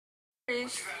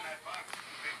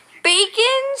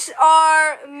Bacons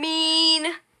are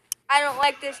mean. I don't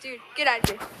like this dude. Get out of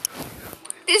here.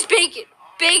 This bacon,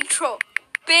 big troll.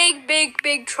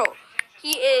 Big troll.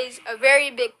 He is a very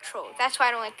big troll. That's why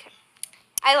I don't like him.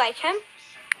 I like him,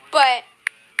 but,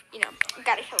 you know, I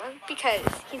gotta kill him because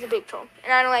he's a big troll.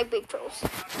 And I don't like big trolls.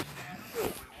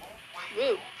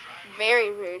 Rude. Very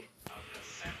rude.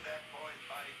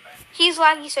 He's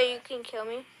lucky so you can kill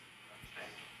me.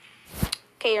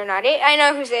 Okay, you're not it. I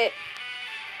know who's it.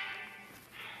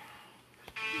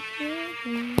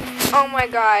 Oh my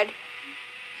god.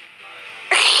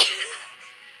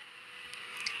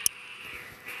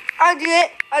 I'll do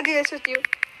it. I'll do this with you.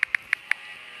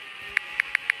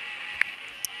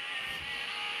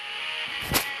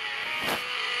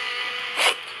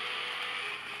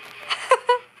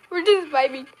 We're just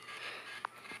vibing.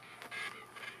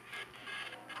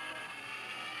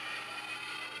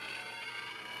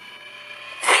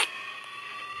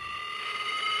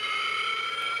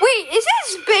 Wait, is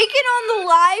this bacon on the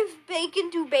live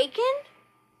bacon to bacon?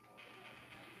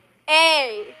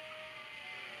 Hey.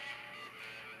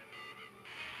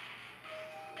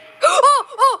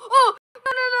 Oh.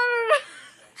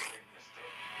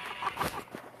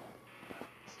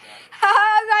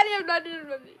 No. Not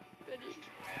him.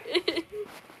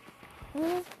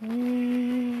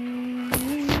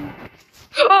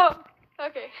 Oh,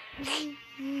 okay.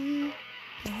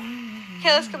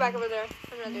 Okay, let's go back over there.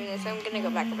 I'm not doing this. I'm gonna go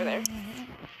back over there.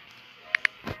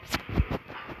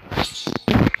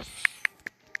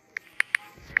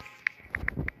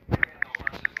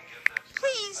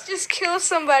 Please just kill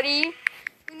somebody.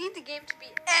 We need the game to be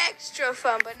extra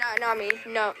fun, but not me.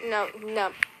 No.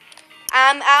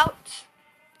 I'm out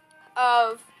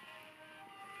of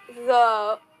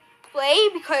the play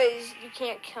because you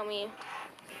can't kill me.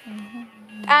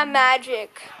 I'm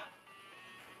magic.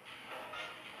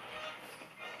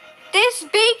 This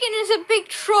bacon is a big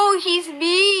troll. He's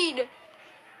mean.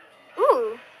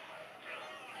 Ooh.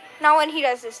 Not when he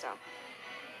does this though.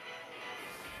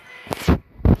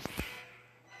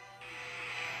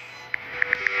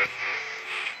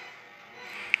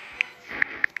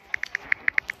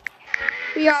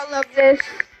 We all love this.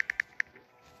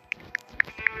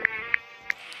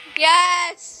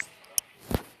 Yes.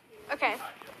 Okay.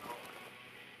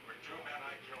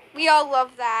 We all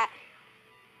love that.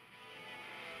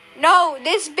 No,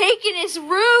 this bacon is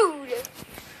rude.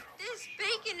 This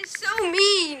bacon is so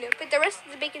mean. But the rest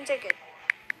of the bacons are good.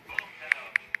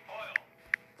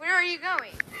 Where are you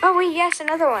going? Oh, wait, yes,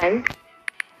 another one.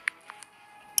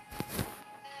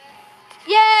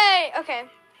 Yay! Okay,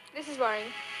 this is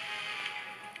boring.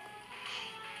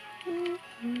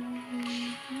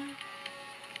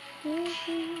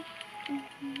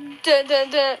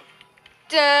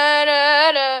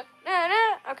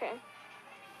 Okay.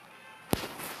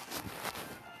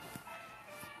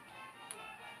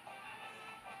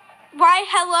 Why,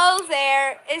 hello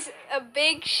there is a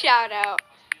big shout out.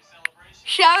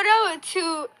 Shout out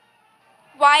to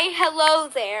why, hello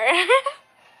there.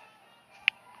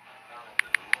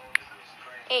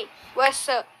 Hey, what's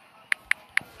up?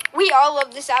 We all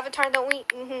love this avatar, don't we?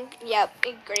 Yep,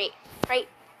 great. Right.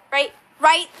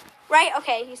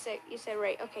 Okay, you said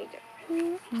right. Okay, good.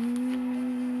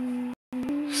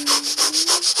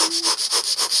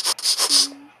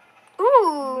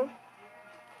 Ooh,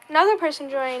 another person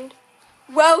joined.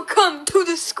 Welcome to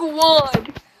the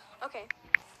squad. Okay.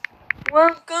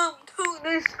 Welcome to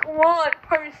the squad,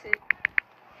 person.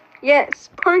 Yes,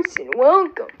 person,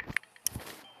 welcome.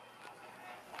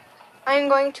 I'm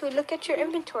going to look at your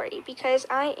inventory because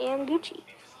I am Gucci.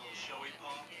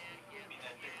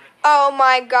 Oh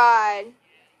my god.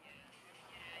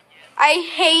 I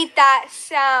hate that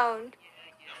sound.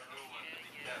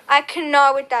 I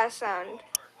cannot with that sound.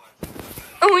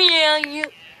 Oh yeah,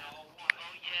 you're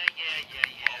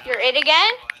it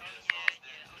again?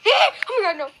 Oh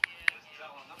my god,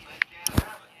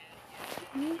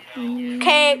 no.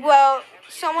 Okay, well,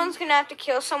 someone's gonna have to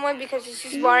kill someone because this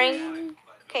is boring.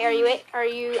 Okay, are you it? Are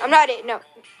you? I'm not it. No.